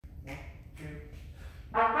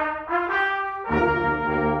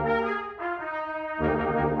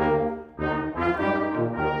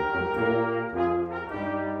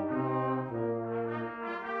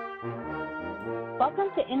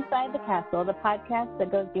Inside the Castle, the podcast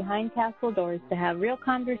that goes behind castle doors to have real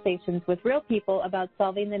conversations with real people about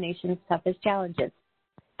solving the nation's toughest challenges.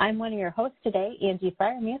 I'm one of your hosts today, Angie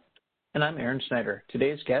Firemuth. And I'm Aaron Snyder.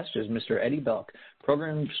 Today's guest is Mr. Eddie Belk,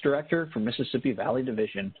 Programs Director for Mississippi Valley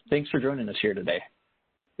Division. Thanks for joining us here today.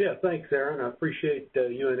 Yeah, thanks, Aaron. I appreciate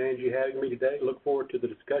you and Angie having me today. Look forward to the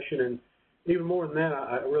discussion. And even more than that,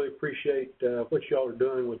 I really appreciate what you all are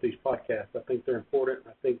doing with these podcasts. I think they're important.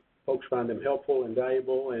 I think folks find them helpful and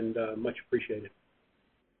valuable and much appreciated.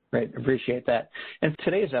 Great, appreciate that. In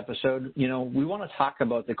today's episode, we want to talk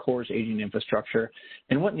about the Corps' aging infrastructure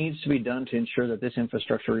and what needs to be done to ensure that this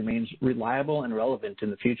infrastructure remains reliable and relevant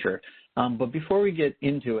in the future. But before we get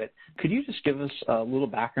into it, could you just give us a little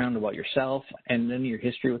background about yourself and then your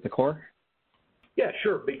history with the Corps? Yeah,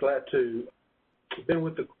 sure. Be glad to. I've been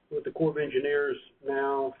with the Corps of Engineers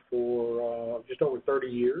now for just over 30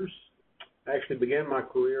 years. I actually began my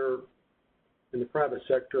career in the private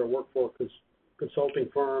sector. I worked for a consulting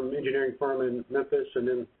firm, engineering firm in Memphis, and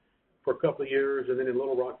then for a couple of years, and then in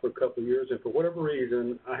Little Rock for a couple of years. And for whatever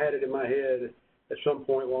reason, I had it in my head at some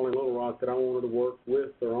point while in Little Rock that I wanted to work with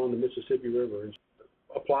or on the Mississippi River. And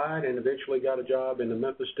applied and eventually got a job in the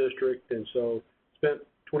Memphis district, and so spent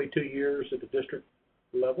 22 years at the district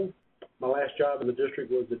level. My last job in the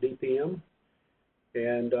district was the DPM,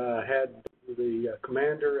 and had the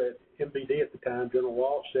commander at MVD at the time, General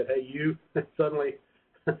Walsh, said, "Hey, you," suddenly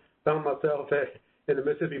found myself in the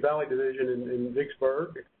Mississippi Valley Division in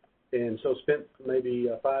Vicksburg, and so spent maybe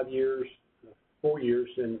 4 years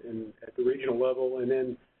at the regional level, and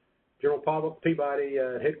then General Peabody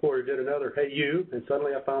at headquarters did another, "Hey, you," and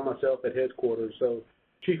suddenly I found myself at headquarters. So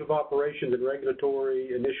Chief of Operations and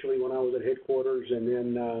Regulatory initially when I was at headquarters, and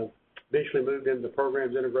then eventually moved into the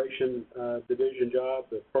Programs Integration Division job,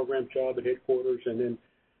 the Programs job at headquarters, and then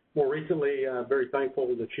more recently, very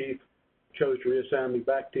thankful the Chief chose to reassign me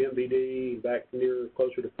back to MVD, back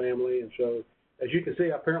closer to family. And so, as you can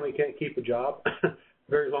see, I apparently can't keep a job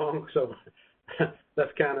very long. So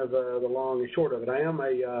that's kind of the long and short of it. I am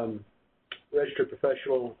a registered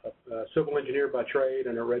professional civil engineer by trade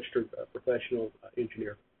and a registered professional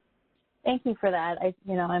engineer. Thank you for that.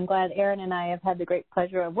 I'm glad Aaron and I have had the great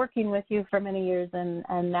pleasure of working with you for many years, and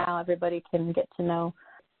now everybody can get to know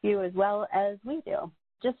you as well as we do.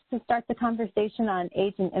 Just to start the conversation on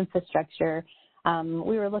aging infrastructure,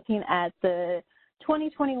 we were looking at the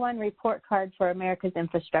 2021 report card for America's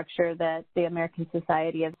infrastructure that the American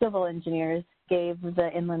Society of Civil Engineers gave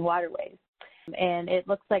the inland waterways, and it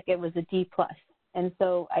looks like it was a D+. And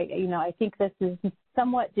so I think this is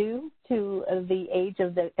somewhat due to the age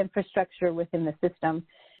of the infrastructure within the system.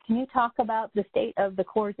 Can you talk about the state of the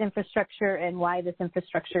Corps' infrastructure and why this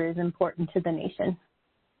infrastructure is important to the nation?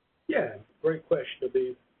 Yeah, great question. To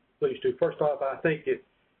be pleased to. First off, I think if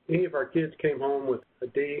any of our kids came home with a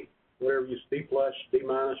D, whatever you D+, D-,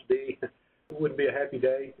 D, it wouldn't be a happy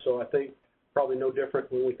day. So I think probably no different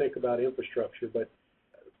when we think about infrastructure. But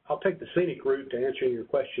I'll take the scenic route to answering your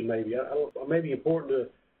question maybe. It may be important to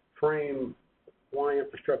frame why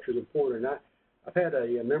infrastructure is important. I've had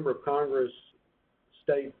a member of Congress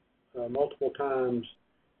state multiple times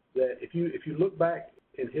that if you look back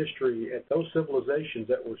in history at those civilizations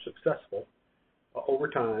that were successful over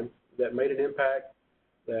time, that made an impact,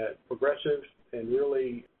 that progressive and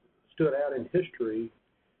really stood out in history,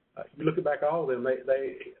 you look back at all of them,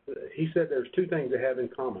 he said there's two things they have in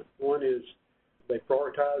common. One is they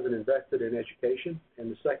prioritized and invested in education,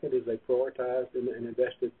 and the second is they prioritized and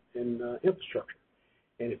invested in infrastructure.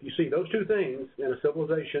 And if you see those two things in a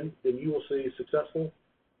civilization, then you will see successful,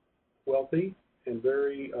 wealthy, and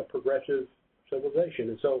very progressive civilization.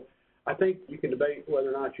 And so I think you can debate whether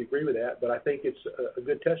or not you agree with that, but I think it's a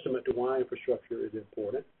good testament to why infrastructure is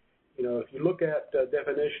important. If you look at the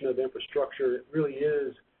definition of infrastructure, it really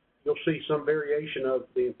is, you'll see some variation of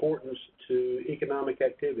the importance to economic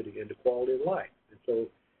activity and to quality of life. And so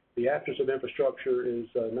the absence of infrastructure is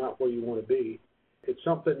not where you want to be. It's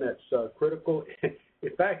something that's critical.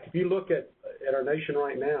 In fact, if you look at our nation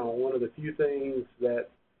right now, one of the few things that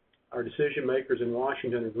our decision makers in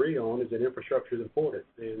Washington agree on is that infrastructure is important,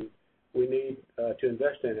 and we need to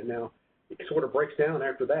invest in it. Now, it sort of breaks down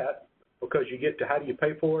after that because you get to how do you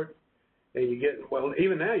pay for it, and you get, well,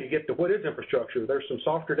 even now you get to what is infrastructure. There's some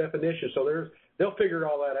softer definitions, so they'll figure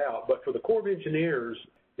all that out. But for the Corps of Engineers,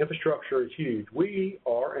 infrastructure is huge. We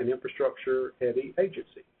are an infrastructure-heavy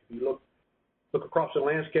agency. If you look across the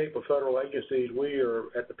landscape of federal agencies, we are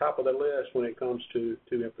at the top of the list when it comes to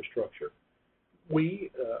infrastructure.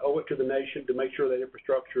 We owe it to the nation to make sure that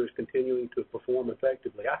infrastructure is continuing to perform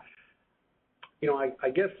effectively. I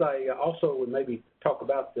guess I also would maybe talk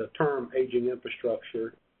about the term aging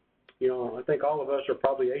infrastructure. I think all of us are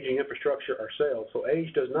probably aging infrastructure ourselves. So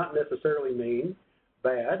age does not necessarily mean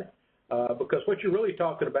bad, because what you're really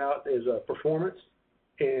talking about is performance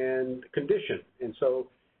and condition. And so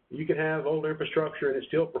you can have old infrastructure and it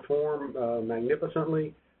still perform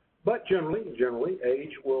magnificently, but generally,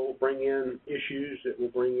 age will bring in issues. It will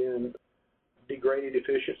bring in degraded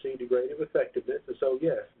efficiency, degraded effectiveness. And so,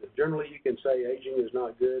 yes, generally you can say aging is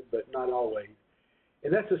not good, but not always.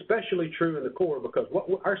 And that's especially true in the Corps, because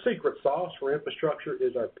our secret sauce for infrastructure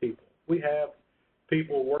is our people. We have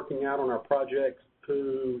people working out on our projects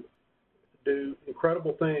who do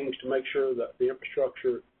incredible things to make sure that the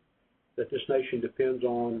infrastructure that this nation depends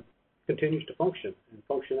on continues to function and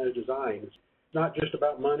function as designed. It's not just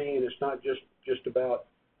about money, and it's not just about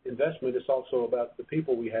investment. It's also about the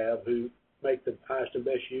people we have who make the highest and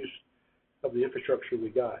best use of the infrastructure we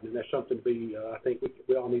got. And that's something to be, I think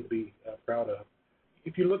we all need to be proud of.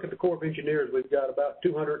 If you look at the Corps of Engineers, we've got about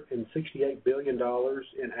 $268 billion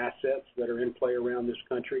in assets that are in play around this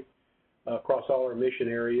country across all our mission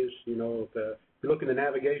areas. If you look in the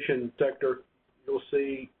navigation sector, you'll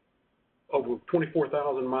see over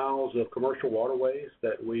 24,000 miles of commercial waterways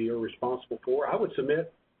that we are responsible for. I would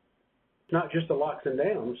submit it's not just the locks and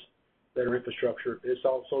dams that are infrastructure, it's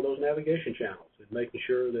also those navigation channels and making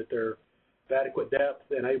sure that they're of adequate depth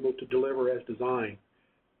and able to deliver as designed.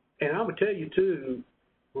 And I would tell you, too,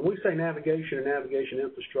 when we say navigation and navigation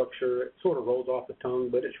infrastructure, it sort of rolls off the tongue,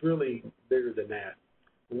 but it's really bigger than that.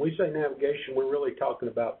 When we say navigation, we're really talking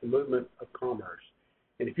about the movement of commerce.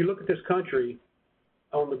 And if you look at this country,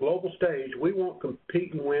 on the global stage, we won't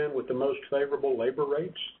compete and win with the most favorable labor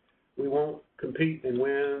rates. We won't compete and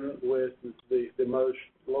win with the most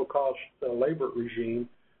low-cost labor regime.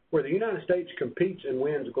 Where the United States competes and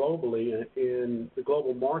wins globally in the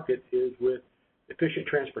global market is with efficient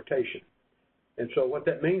transportation. And so what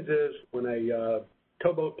that means is when a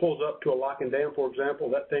towboat pulls up to a lock and dam, for example,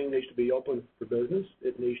 that thing needs to be open for business.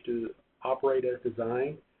 It needs to operate as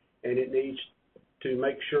designed, and it needs to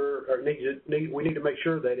make sure, or we need to make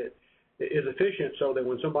sure that it is efficient so that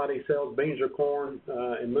when somebody sells beans or corn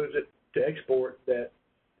and moves it to export, that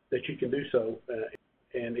you can do so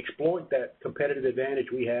and exploit that competitive advantage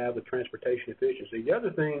we have with transportation efficiency. The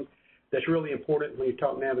other thing that's really important when you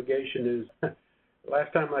talk navigation is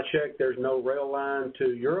last time I checked, there's no rail line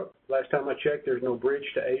to Europe. Last time I checked, there's no bridge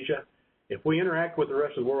to Asia. If we interact with the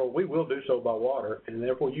rest of the world, we will do so by water, and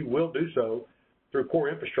therefore you will do so through core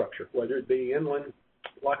infrastructure, whether it be inland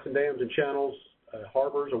locks and dams and channels,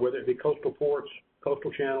 harbors, or whether it be coastal ports,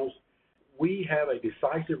 coastal channels. We have a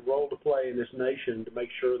decisive role to play in this nation to make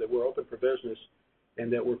sure that we're open for business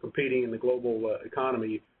and that we're competing in the global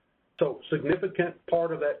economy. So significant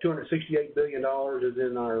part of that $268 billion is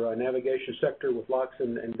in our navigation sector with locks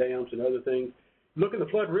and dams and other things. Look at the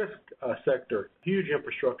flood risk sector, huge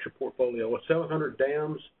infrastructure portfolio with 700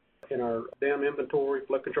 dams in our dam inventory,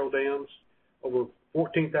 flood control dams, over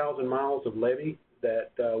 14,000 miles of levee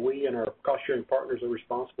that we and our cost-sharing partners are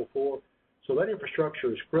responsible for. So that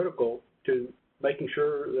infrastructure is critical to making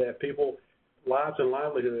sure that people's lives and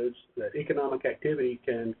livelihoods, that economic activity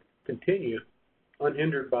can continue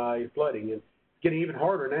unhindered by flooding. And it's getting even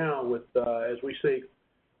harder now with, as we see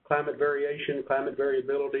climate variation, climate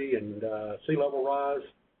variability, and sea level rise,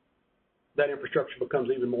 that infrastructure becomes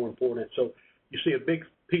even more important. So you see a big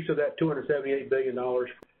piece of that $278 billion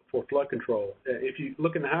for flood control. If you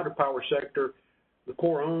look in the hydropower sector, the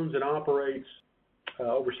Corps owns and operates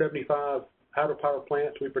over 75 hydropower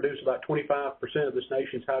plants. We produce about 25% of this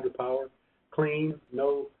nation's hydropower, clean,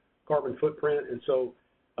 no carbon footprint. And so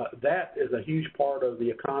that is a huge part of the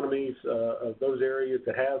economies of those areas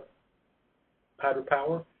that have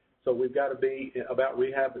hydropower. So we've got to be about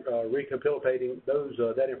rehabilitating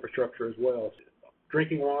that infrastructure as well.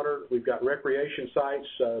 Drinking water, we've got recreation sites,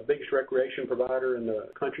 biggest recreation provider in the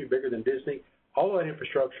country, bigger than Disney. All of that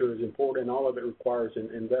infrastructure is important, and all of it requires an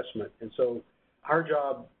investment. And so our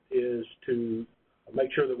job is to make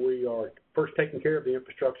sure that we are first taking care of the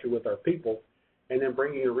infrastructure with our people, and then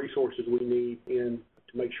bringing the resources we need in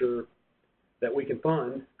to make sure that we can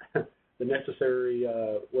fund the necessary,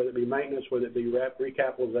 whether it be maintenance, whether it be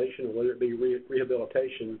recapitalization, or whether it be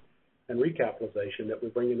rehabilitation and recapitalization, that we're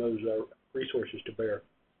bringing those resources to bear.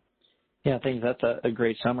 Yeah, I think that's a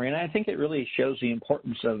great summary, and I think it really shows the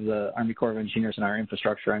importance of the Army Corps of Engineers and our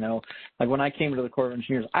infrastructure. I know, like when I came to the Corps of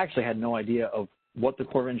Engineers, I actually had no idea of what the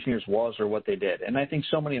Corps of Engineers was or what they did, and I think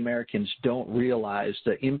so many Americans don't realize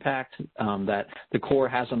the impact that the Corps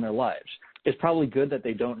has on their lives. It's probably good that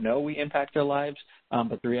they don't know we impact their lives,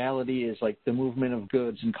 but the reality is, like, the movement of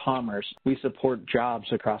goods and commerce, we support jobs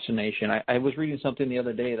across the nation. I was reading something the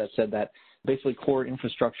other day that said that basically core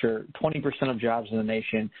infrastructure, 20% of jobs in the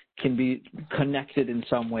nation can be connected in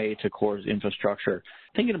some way to Core's infrastructure.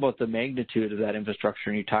 Thinking about the magnitude of that infrastructure,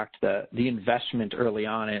 and you talked the investment early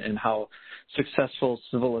on and how successful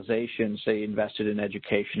civilizations, say, invested in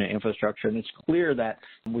education and infrastructure, and it's clear that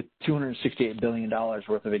with $268 billion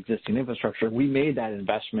worth of existing infrastructure, we made that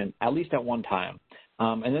investment at least at one time.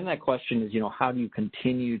 And then that question is, how do you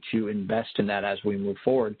continue to invest in that as we move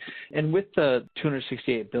forward? And with the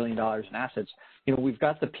 $268 billion in assets, we've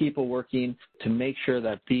got the people working to make sure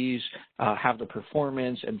that these have the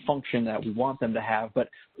performance and function that we want them to have. But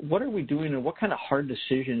what are we doing, and what kind of hard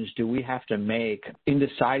decisions do we have to make in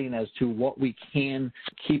deciding as to what we can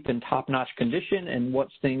keep in top-notch condition and what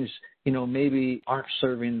things, maybe aren't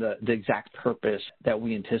serving the exact purpose that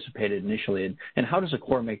we anticipated initially? And how does the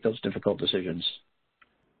Corps make those difficult decisions?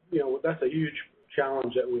 That's a huge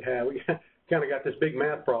challenge that we have. We kind of got this big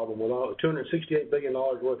math problem with all $268 billion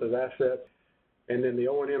worth of assets, and then the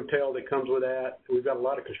O&M tail that comes with that. We've got a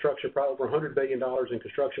lot of construction, probably over $100 billion in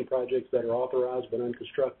construction projects that are authorized but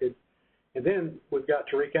unconstructed. And then we've got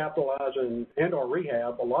to recapitalize and or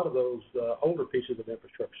rehab a lot of those older pieces of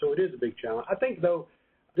infrastructure. So it is a big challenge. I think, though,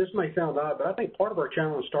 this may sound odd, but I think part of our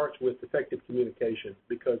challenge starts with effective communication,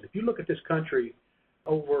 because if you look at this country,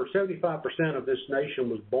 over 75% of this nation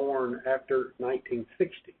was born after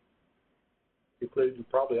 1960, including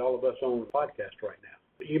probably all of us on the podcast right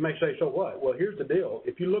now. You may say, so what? Well, here's the deal.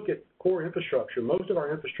 If you look at core infrastructure, most of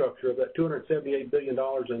our infrastructure, of that $278 billion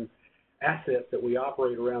in assets that we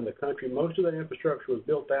operate around the country, most of that infrastructure was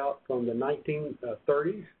built out from the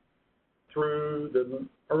 1930s through the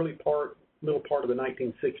middle part of the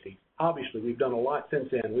 1960s. Obviously, we've done a lot since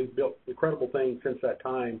then. We've built incredible things since that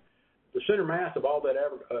time. The center mass of all that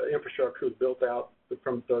infrastructure was built out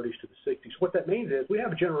from the 30s to the 60s. What that means is we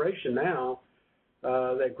have a generation now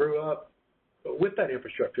that grew up with that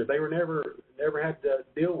infrastructure. They were never had to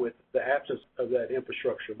deal with the absence of that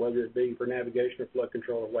infrastructure, whether it be for navigation or flood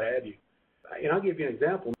control or what have you. And I'll give you an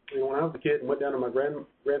example. When I was a kid and went down to my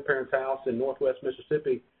grandparents' house in northwest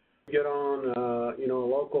Mississippi, get on a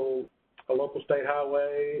local state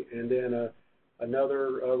highway, and then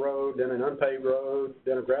another road, then an unpaved road,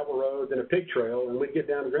 then a gravel road, then a pig trail, and we'd get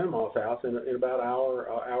down to Grandma's house in about an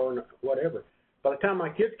hour and whatever. By the time my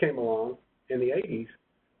kids came along in the 80s,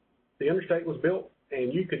 the interstate was built,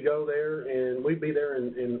 and you could go there, and we'd be there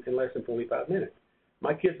in less than 45 minutes.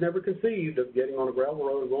 My kids never conceived of getting on a gravel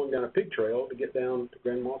road and going down a pig trail to get down to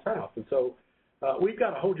Grandma's house. And so we've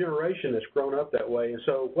got a whole generation that's grown up that way. And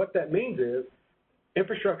so what that means is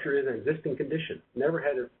infrastructure is an existing condition. Never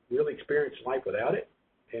had to really experience life without it,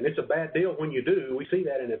 and it's a bad deal when you do. We see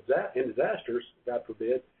that in disasters, God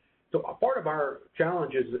forbid. So a part of our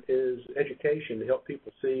challenge is education to help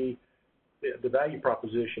people see the value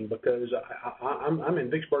proposition, because I'm in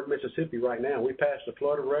Vicksburg, Mississippi right now. We passed a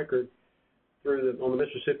flood of record on the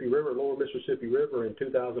Mississippi River, lower Mississippi River in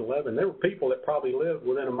 2011. There were people that probably lived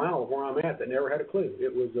within a mile of where I'm at that never had a clue.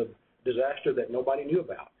 It was a disaster that nobody knew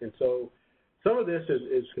about. And so some of this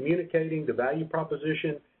is communicating the value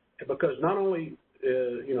proposition, because not only,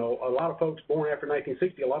 a lot of folks born after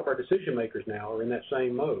 1960, a lot of our decision makers now are in that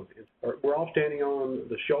same mode. We're all standing on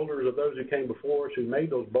the shoulders of those who came before us, who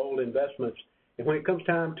made those bold investments. And when it comes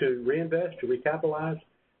time to reinvest, to recapitalize,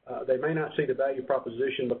 they may not see the value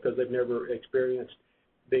proposition because they've never experienced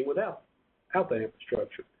being without that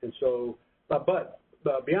infrastructure. And so, but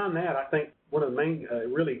beyond that, I think one of the main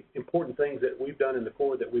really important things that we've done in the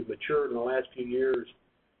Corps that we've matured in the last few years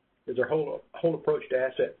is our whole approach to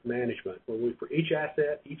asset management. For each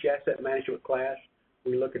asset management class,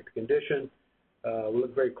 we look at the condition, we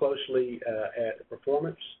look very closely at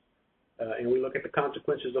performance, and we look at the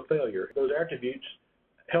consequences of failure. Those attributes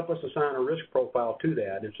help us assign a risk profile to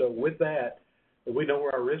that. And so with that, we know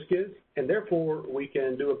where our risk is, and therefore we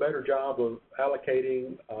can do a better job of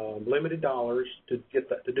allocating limited dollars to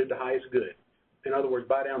do the highest good. In other words,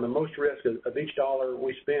 buy down the most risk of each dollar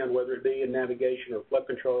we spend, whether it be in navigation or flood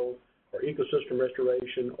control or ecosystem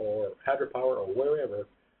restoration or hydropower or wherever.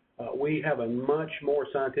 We have a much more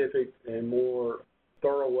scientific and more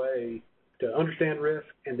thorough way to understand risk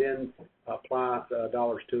and then apply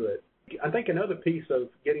dollars to it. I think another piece of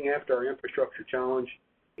getting after our infrastructure challenge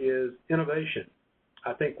is innovation.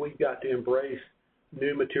 I think we've got to embrace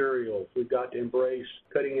new materials. We've got to embrace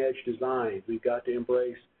cutting-edge designs. We've got to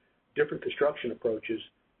embrace different construction approaches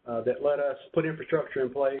that let us put infrastructure in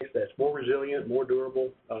place that's more resilient, more durable,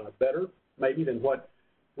 better maybe than what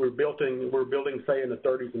we're building, say, in the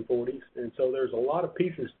 30s and 40s. And so there's a lot of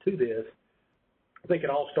pieces to this. I think it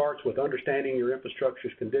all starts with understanding your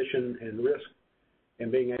infrastructure's condition and risk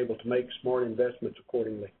and being able to make smart investments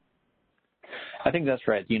accordingly. I think that's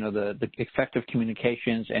right. The effective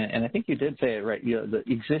communications, and I think you did say it right, the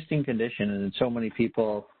existing condition, and so many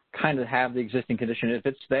people kind of have the existing condition if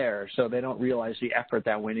it's there, so they don't realize the effort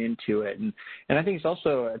that went into it. And I think it's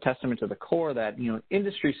also a testament to the core that,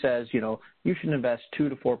 industry says, you should invest 2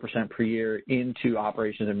 to 4% per year into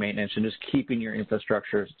operations and maintenance and just keeping your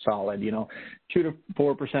infrastructure solid. 2 to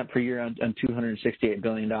 4% per year on $268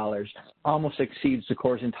 billion almost exceeds the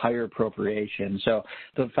Corps' entire appropriation. So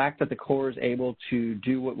the fact that the Corps is able to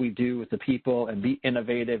do what we do with the people and be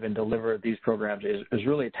innovative and deliver these programs is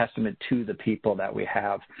really a testament to the people that we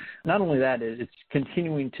have. Not only that, it's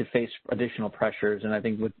continuing to face additional pressures, and I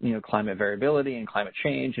think with climate variability and climate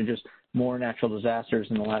change and just more natural disasters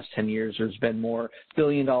in the last 10 years, there's been more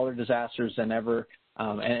billion-dollar disasters than ever,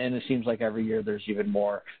 and it seems like every year there's even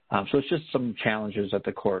more. So it's just some challenges that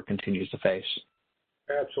the Corps continues to face.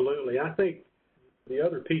 Absolutely. I think the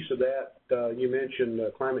other piece of that, you mentioned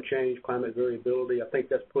climate change, climate variability. I think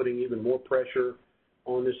that's putting even more pressure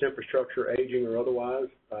on this infrastructure, aging or otherwise.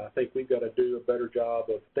 I think we've got to do a better job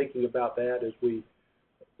of thinking about that as we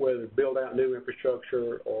whether build out new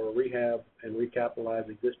infrastructure or rehab and recapitalize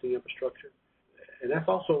existing infrastructure. And that's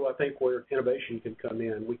also, I think, where innovation can come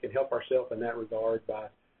in. We can help ourselves in that regard by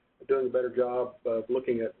doing a better job of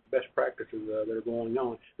looking at best practices that are going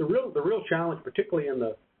on. The real challenge, particularly in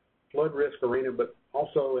the flood risk arena, but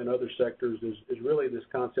also in other sectors, is really this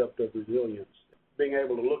concept of resilience. Being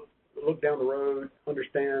able to look down the road,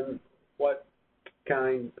 understand what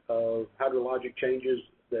kind of hydrologic changes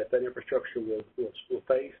that infrastructure will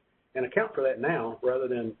face, and account for that now rather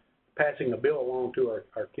than passing a bill along to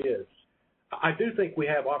our kids. I do think we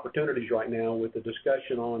have opportunities right now with the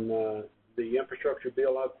discussion on the infrastructure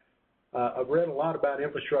bill. I've read a lot about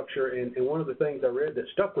infrastructure, and one of the things I read that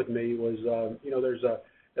stuck with me was, there's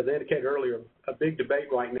as I indicated earlier, a big debate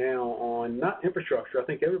right now on not infrastructure. I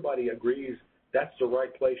think everybody agrees that's the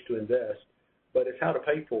right place to invest, but it's how to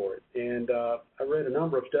pay for it. And I read a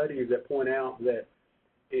number of studies that point out that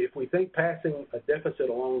if we think passing a deficit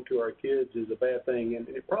along to our kids is a bad thing, and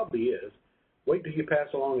it probably is, wait till you pass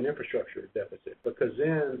along an infrastructure deficit, because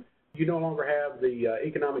then you no longer have the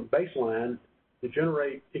economic baseline to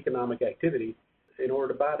generate economic activity in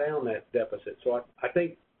order to buy down that deficit. So I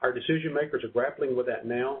think our decision makers are grappling with that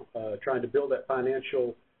now, trying to build that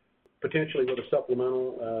financial, potentially with a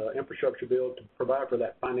supplemental infrastructure bill to provide for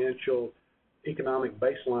that financial economic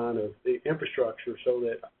baseline of the infrastructure so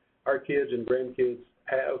that our kids and grandkids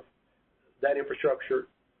have that infrastructure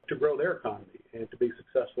to grow their economy and to be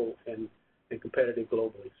successful and competitive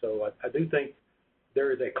globally. So I do think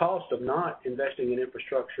there is a cost of not investing in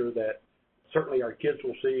infrastructure that certainly our kids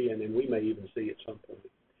will see, and then we may even see at some point.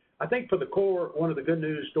 I think for the Corps, one of the good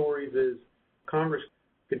news stories is Congress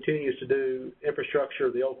continues to do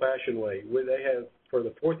infrastructure the old-fashioned way, where they have, for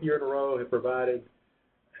the fourth year in a row, have provided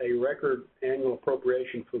a record annual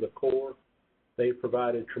appropriation for the Corps. They've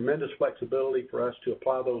provided tremendous flexibility for us to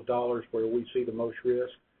apply those dollars where we see the most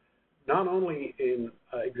risk, not only in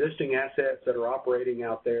existing assets that are operating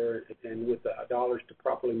out there and with the dollars to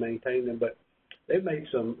properly maintain them, but they've made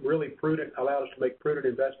some really allowed us to make prudent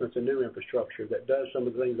investments in new infrastructure that does some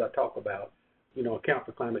of the things I talk about, account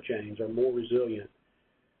for climate change, are more resilient.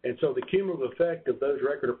 And so the cumulative effect of those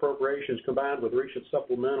record appropriations combined with recent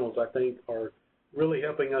supplementals, I think, are really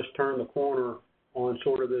helping us turn the corner on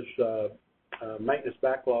sort of this maintenance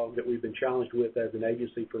backlog that we've been challenged with as an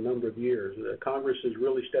agency for a number of years. Congress is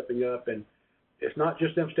really stepping up, and it's not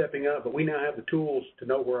just them stepping up, but we now have the tools to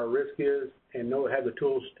know where our risk is and have the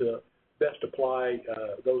tools to best apply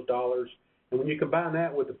those dollars. And when you combine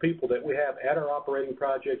that with the people that we have at our operating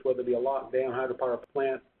projects, whether it be a locked dam hydropower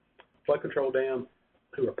plant, flood control dam,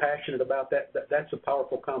 who are passionate about that's a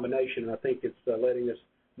powerful combination, and I think it's letting us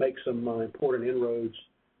make some important inroads.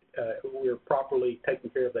 We're properly taking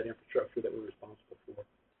care of that infrastructure that we're responsible for.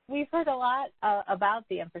 We've heard a lot about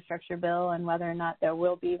the infrastructure bill and whether or not there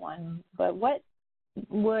will be one, but what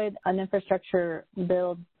would an infrastructure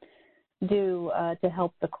bill do to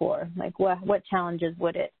help the Corps? Like what challenges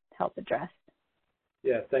would it help address?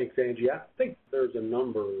 Yeah, thanks, Angie. I think there's a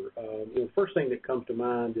number. The first thing that comes to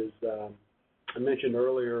mind is I mentioned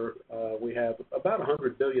earlier we have about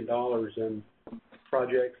 $100 billion in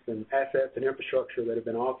projects and assets and infrastructure that have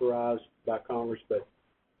been authorized by Congress but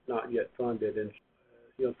not yet funded. And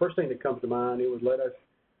the first thing that comes to mind, it would let us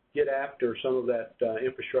get after some of that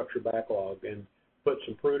infrastructure backlog and put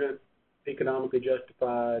some prudent, economically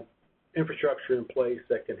justified infrastructure in place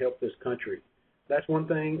that can help this country. That's one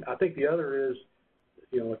thing. I think the other is,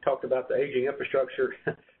 I talked about the aging infrastructure.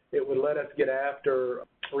 It would let us get after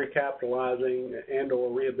recapitalizing and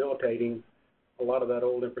or rehabilitating a lot of that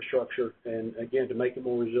old infrastructure, and again, to make it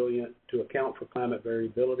more resilient, to account for climate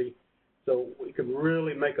variability. So we can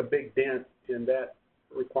really make a big dent in that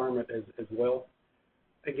requirement as well.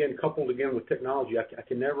 Again, coupled again with technology, I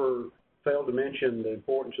can never fail to mention the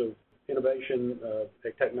importance of innovation,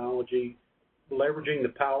 technology, leveraging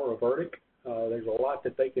the power of Verdict. There's a lot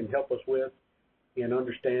that they can help us with in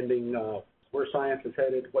understanding where science is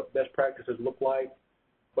headed, what best practices look like,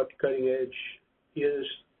 what the cutting edge is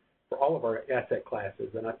for all of our asset classes.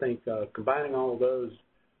 And I think combining all of those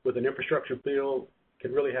with an infrastructure bill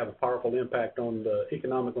can really have a powerful impact on the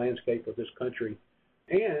economic landscape of this country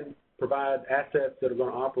and provide assets that are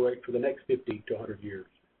going to operate for the next 50 to 100 years.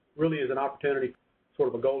 Really is an opportunity, sort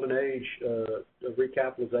of a golden age of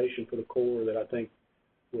recapitalization for the Corps that I think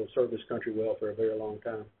will serve this country well for a very long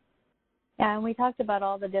time. Yeah, and we talked about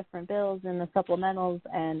all the different bills and the supplementals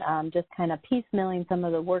and just kind of piecemealing some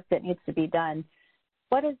of the work that needs to be done.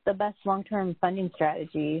 What is the best long-term funding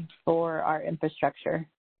strategy for our infrastructure?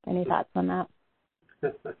 Any thoughts on that?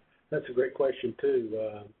 That's a great question,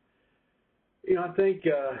 too. I think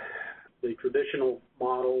the traditional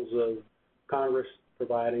models of Congress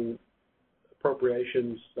providing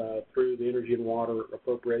appropriations through the energy and water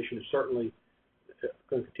appropriation is certainly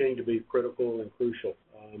going to continue to be critical and crucial.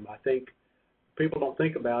 I think people don't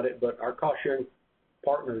think about it, but our cost-sharing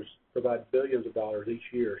partners provide billions of dollars each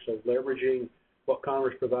year. So leveraging what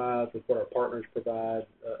Congress provides with what our partners provide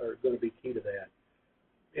are going to be key to that.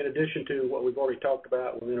 In addition to what we've already talked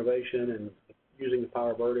about with innovation and using the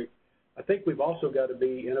power of Verdict, I think we've also got to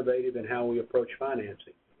be innovative in how we approach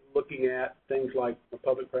financing, looking at things like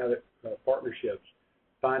public-private partnerships,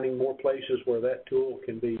 finding more places where that tool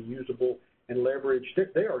can be usable and leveraged.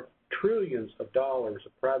 There are trillions of dollars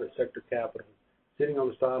of private sector capital sitting on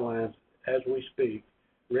the sidelines as we speak,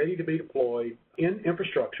 ready to be deployed in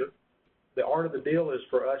infrastructure. The art of the deal is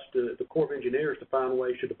for us, the Corps of Engineers, to find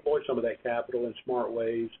ways to deploy some of that capital in smart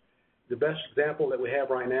ways. The best example that we have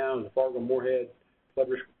right now is the Fargo-Moorhead Flood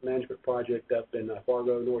Risk Management Project up in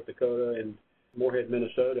Fargo, North Dakota, and Moorhead,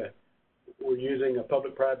 Minnesota. We're using a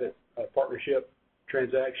public-private partnership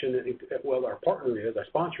transaction. Well, our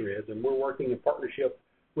sponsor is, and we're working in partnership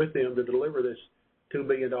with them to deliver this $2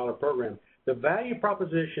 billion program. The value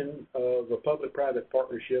proposition of a public-private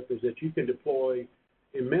partnership is that you can deploy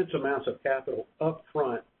immense amounts of capital up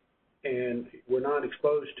front, and we're not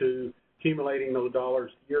exposed to accumulating those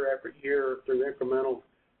dollars year after year through incremental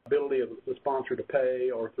ability of the sponsor to pay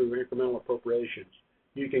or through incremental appropriations.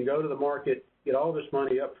 You can go to the market, get all this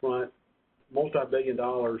money up front, multi-billion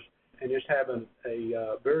dollars, and just have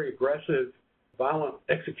a very aggressive, violent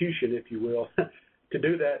execution, if you will, to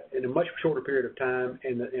do that in a much shorter period of time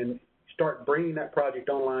and start bringing that project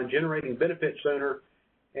online, generating benefits sooner,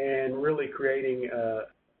 and really creating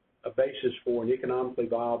a basis for an economically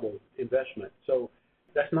viable investment. So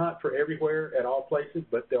that's not for everywhere at all places,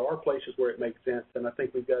 but there are places where it makes sense, and I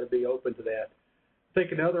think we've got to be open to that. I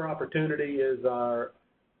think another opportunity is our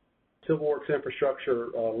Civil Works Infrastructure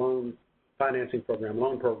loan financing program,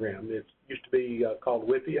 loan program. It used to be called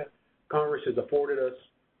WIFIA. Congress has afforded us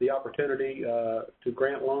the opportunity to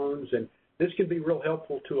grant loans, and this can be real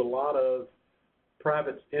helpful to a lot of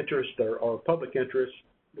private interest or public interest,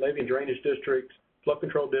 levee and drainage districts, flood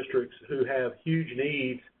control districts who have huge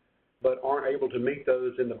needs but aren't able to meet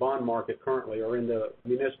those in the bond market currently or in the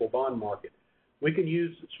municipal bond market. We can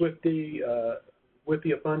use SWIFT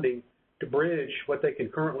WIFIA funding to bridge what they can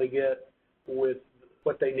currently get with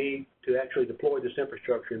what they need to actually deploy this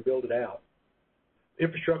infrastructure and build it out.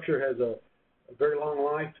 Infrastructure has a very long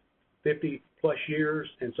life, 50-plus years,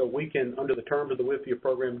 and so we can, under the terms of the WIFIA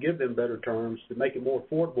program, give them better terms to make it more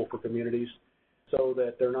affordable for communities so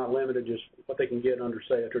that they're not limited just what they can get under,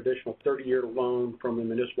 say, a traditional 30-year loan from the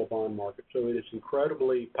municipal bond market. So it is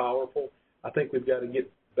incredibly powerful. I think we've got to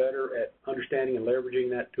get better at understanding and leveraging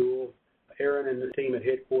that tool. Aaron and the team at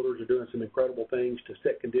headquarters are doing some incredible things to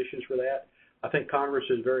set conditions for that. I think Congress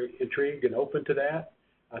is very intrigued and open to that.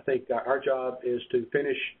 I think our job is to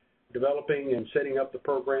finish developing and setting up the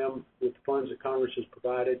program with the funds that Congress has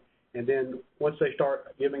provided, and then once they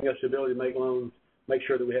start giving us the ability to make loans, make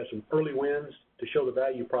sure that we have some early wins to show the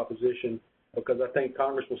value proposition, because I think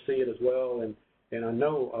Congress will see it as well, and I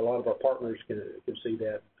know a lot of our partners can see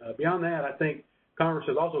that. Beyond that, I think Congress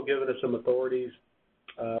has also given us some authorities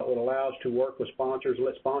that allow us to work with sponsors,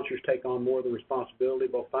 let sponsors take on more of the responsibility,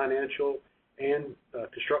 both financial and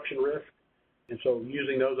construction risk, and so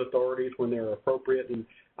using those authorities when they're appropriate. And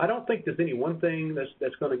I don't think there's any one thing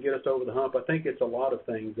that's going to get us over the hump. I think it's a lot of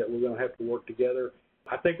things that we're going to have to work together.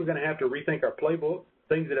 I think we're going to have to rethink our playbook,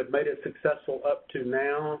 things that have made it successful up to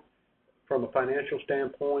now from a financial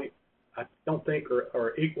standpoint I don't think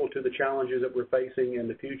are equal to the challenges that we're facing in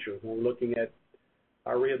the future. When we're looking at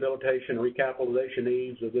our rehabilitation and recapitalization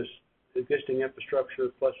needs of this existing infrastructure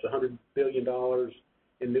plus $100 billion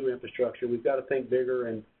in new infrastructure, we've got to think bigger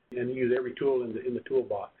and use every tool in the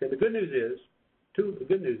toolbox. And the good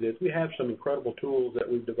news is we have some incredible tools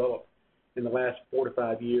that we've developed in the last 4 to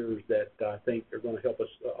 5 years that I think are going to help us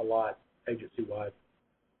a lot agency-wide.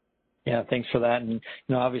 Yeah, thanks for that. And,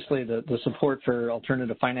 obviously the support for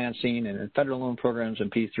alternative financing and federal loan programs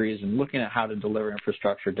and P3s and looking at how to deliver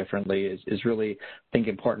infrastructure differently is really, I think,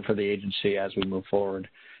 important for the agency as we move forward.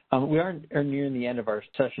 We are nearing the end of our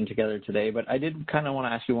session together today, but I did kind of want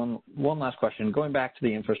to ask you one last question. Going back to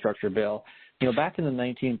the infrastructure bill, back in the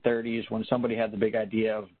 1930s when somebody had the big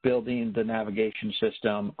idea of building the navigation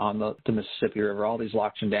system on the Mississippi River, all these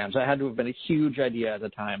locks and dams, that had to have been a huge idea at the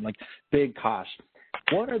time, like big cost.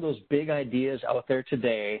 What are those big ideas out there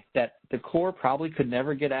today that the Corps probably could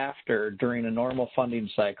never get after during a normal funding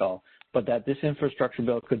cycle, but that this infrastructure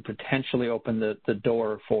bill could potentially open the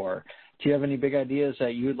door for? Do you have any big ideas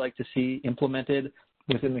that you would like to see implemented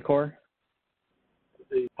within the Corps?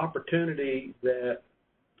 The opportunity that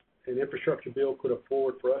an infrastructure bill could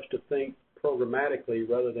afford for us to think programmatically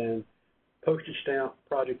rather than postage stamp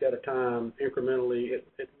project at a time, incrementally, it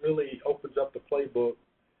really opens up the playbook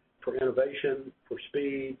for innovation, for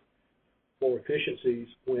speed, for efficiencies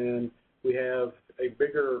when we have a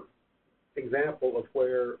bigger example of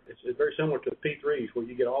where it's very similar to P3s where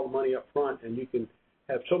you get all the money up front and you can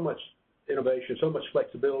have so much innovation, so much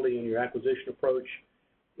flexibility in your acquisition approach,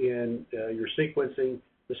 in your sequencing.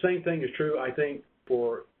 The same thing is true, I think,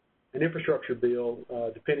 for an infrastructure bill,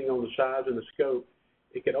 depending on the size and the scope.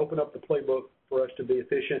 It can open up the playbook for us to be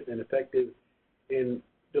efficient and effective in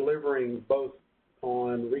delivering both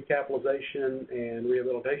on recapitalization and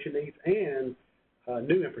rehabilitation needs and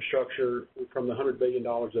new infrastructure from the $100 billion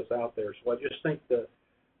that's out there. So I just think the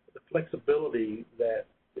flexibility that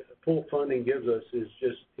full funding gives us is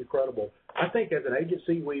just incredible. I think as an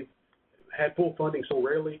agency we've had full funding so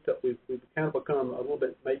rarely that we've kind of become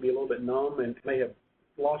maybe a little bit numb and may have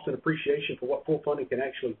lost an appreciation for what full funding can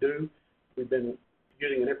actually do. We've been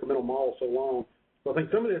using an incremental model so long. So I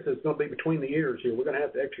think some of this is going to be between the ears here. We're going to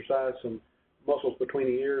have to exercise some muscles between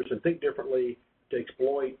the ears and think differently to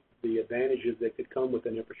exploit the advantages that could come with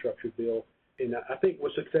an infrastructure bill. And I think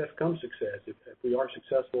with success comes success. If we are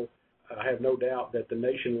successful, I have no doubt that the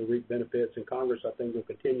nation will reap benefits, and Congress, I think, will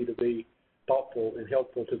continue to be thoughtful and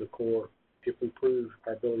helpful to the Corps if we prove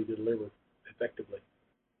our ability to deliver effectively.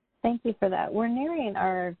 Thank you for that. We're nearing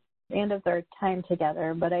our end of our time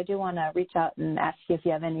together, but I do want to reach out and ask you if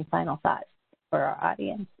you have any final thoughts for our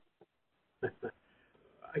audience. I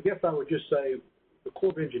guess I would just say the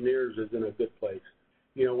Corps of Engineers is in a good place.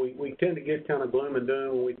 We tend to get kind of gloom and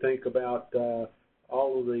doom when we think about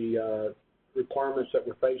all of the requirements that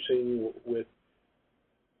we're facing with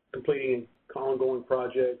completing ongoing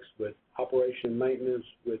projects, with operation and maintenance,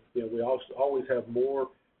 with we also always have more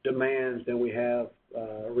demands than we have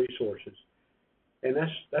resources, and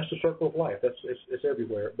that's the circle of life. It's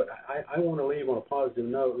everywhere. But I want to leave on a positive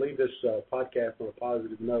note. Leave this podcast on a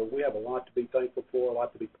positive note. We have a lot to be thankful for, a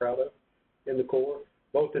lot to be proud of in the Corps,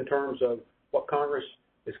 both in terms of what Congress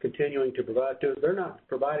is continuing to provide to us. They're not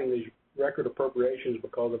providing these record appropriations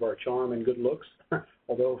because of our charm and good looks,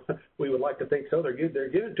 although we would like to think so. They're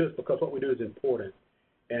given to us because what we do is important,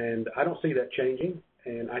 and I don't see that changing.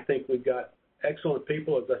 And I think we've got excellent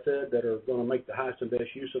people, as I said, that are going to make the highest and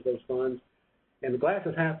best use of those funds. And the glass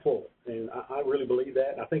is half full, and I really believe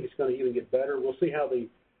that. I think it's going to even get better. We'll see how the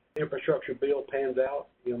infrastructure bill pans out.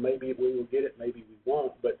 Maybe we will get it, maybe we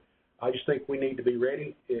won't. But I just think we need to be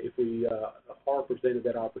ready if we are presented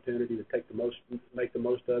that opportunity to make the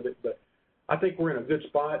most of it. But I think we're in a good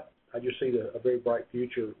spot. I just see a very bright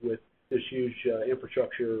future with this huge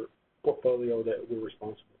infrastructure portfolio that we're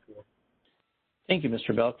responsible for. Thank you,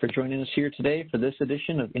 Mr. Belk, for joining us here today for this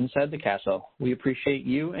edition of Inside the Castle. We appreciate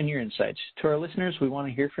you and your insights. To our listeners, we want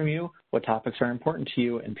to hear from you, what topics are important to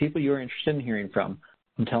you, and people you are interested in hearing from.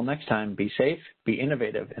 Until next time, be safe, be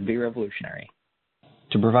innovative, and be revolutionary.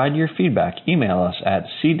 To provide your feedback, email us at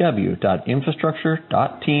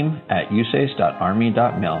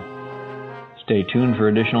cw.infrastructure.team@usace.army.mil. Stay tuned for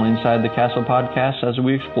additional Inside the Castle podcasts as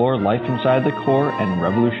we explore life inside the Corps and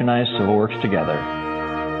revolutionize civil works together.